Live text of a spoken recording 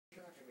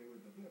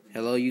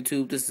Hello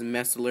YouTube, this is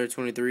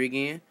Master23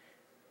 again,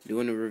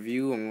 doing a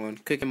review on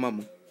Cooking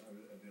Mama.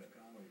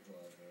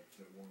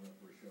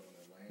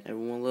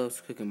 Everyone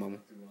loves Cooking Mama.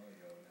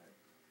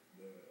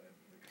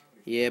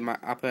 Yeah, my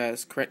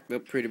iPad's cracked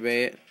up pretty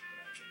bad,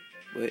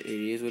 but it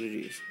is what it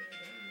is.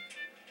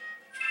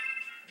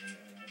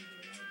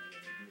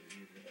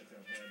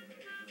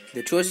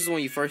 The choices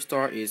when you first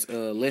start is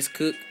Let's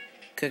Cook,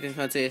 Cooking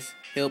Contest,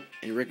 Help,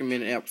 and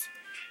Recommended Apps.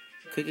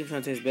 Cooking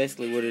Contest,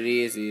 basically what it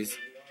is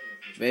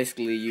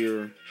basically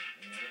you're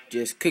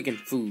just cooking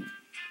food,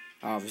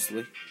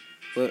 obviously,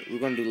 but we're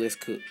going to do Let's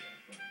Cook.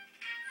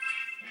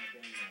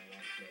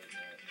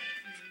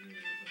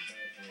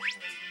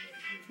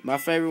 My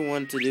favorite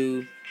one to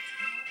do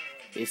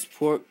is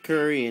pork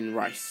curry and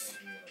rice.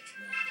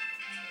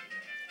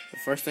 The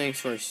first things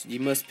first, you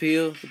must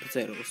peel the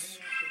potatoes.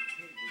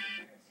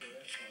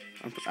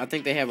 I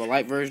think they have a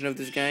light version of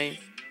this game,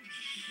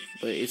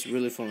 but it's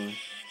really fun.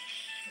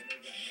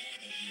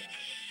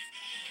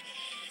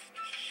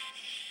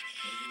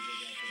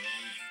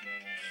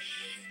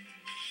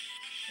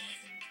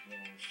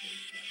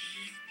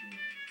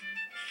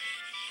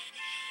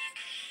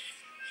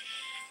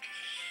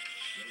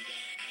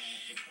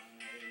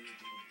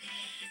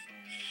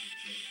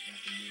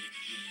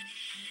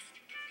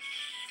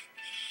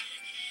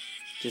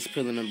 Just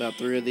peeling about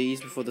 3 of these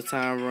before the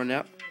time run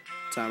out.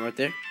 Time right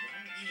there.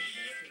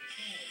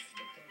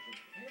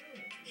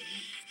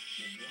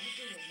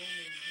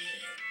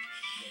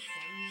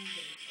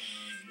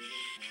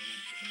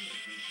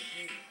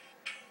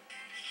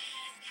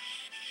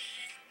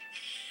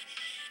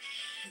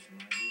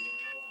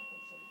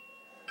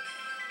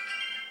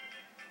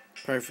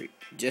 Perfect.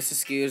 Just as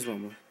skilled as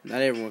Mama.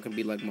 Not everyone can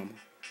be like Mama.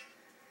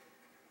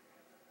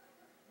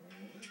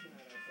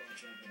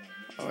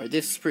 Alright,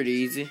 this is pretty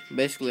easy.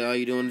 Basically, all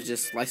you're doing is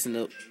just slicing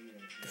up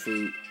the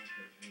food.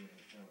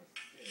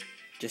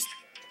 Just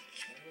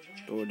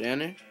throw it down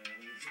there.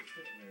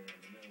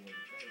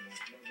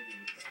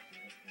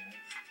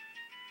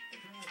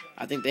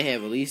 I think they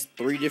have at least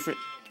 3 different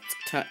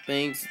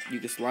things you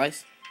can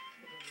slice.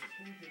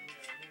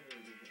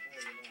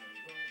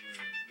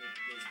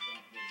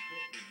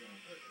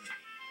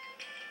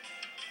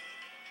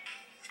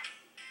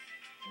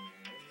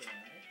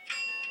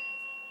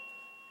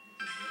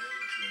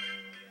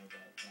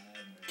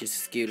 Just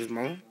as skilled as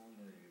Mama.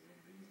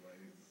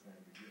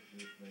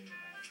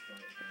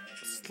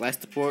 Slice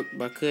the pork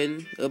by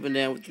cutting up and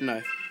down with the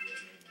knife.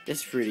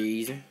 That's pretty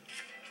easy.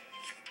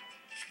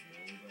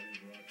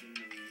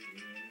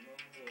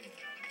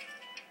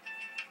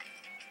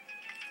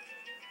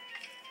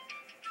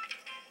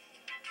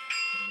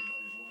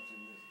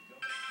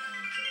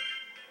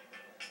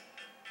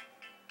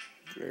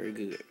 Very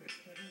good.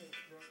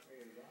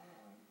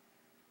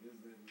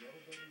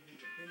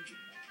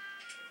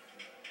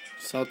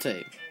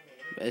 Saute.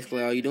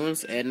 Basically, all you're doing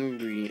is adding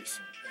ingredients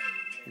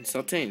and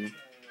sauteing them.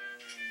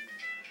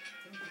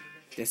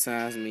 That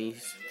sounds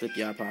means flip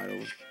your pot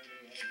over.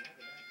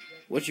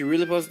 What you're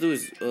really supposed to do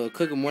is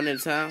cook them one at a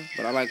time,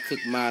 but I like to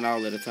cook mine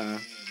all at a time.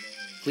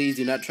 Please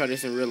do not try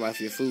this in real life.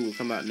 Your food will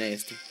come out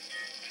nasty.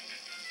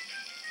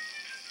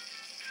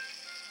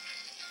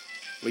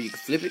 Or you can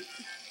flip it.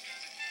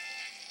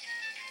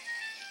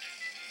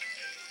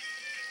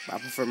 I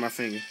prefer my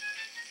finger.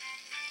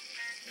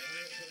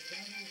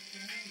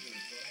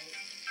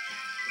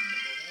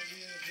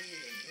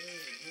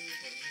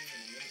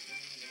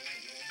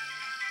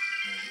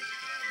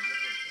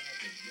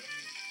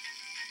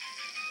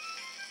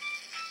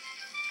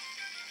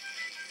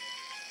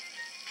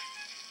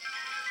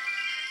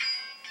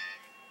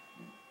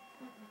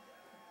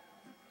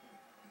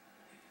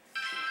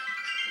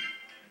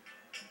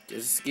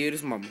 Just as skilled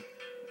as Mama,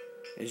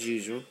 as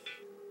usual.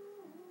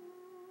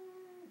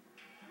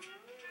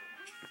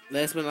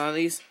 Last but not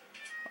least,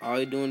 all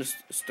you're doing is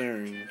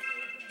stirring.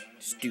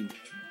 Stew.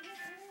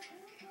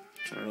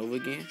 Turn it over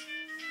again.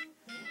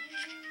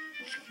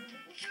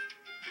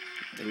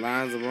 The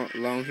lines are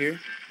along here.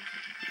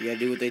 You gotta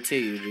do what they tell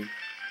you to do.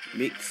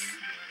 Mix.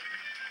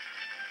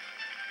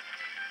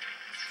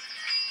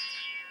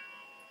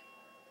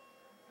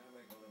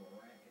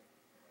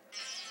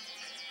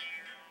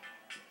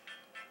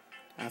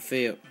 I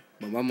failed,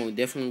 but Mama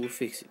definitely will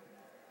fix it.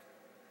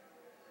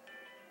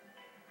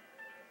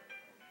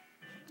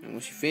 And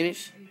once you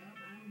finish,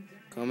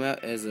 come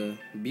out as a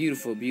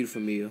beautiful, beautiful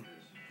meal.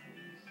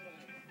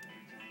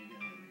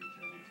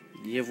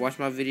 If you have watched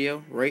my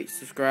video, rate,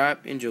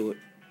 subscribe, enjoy it.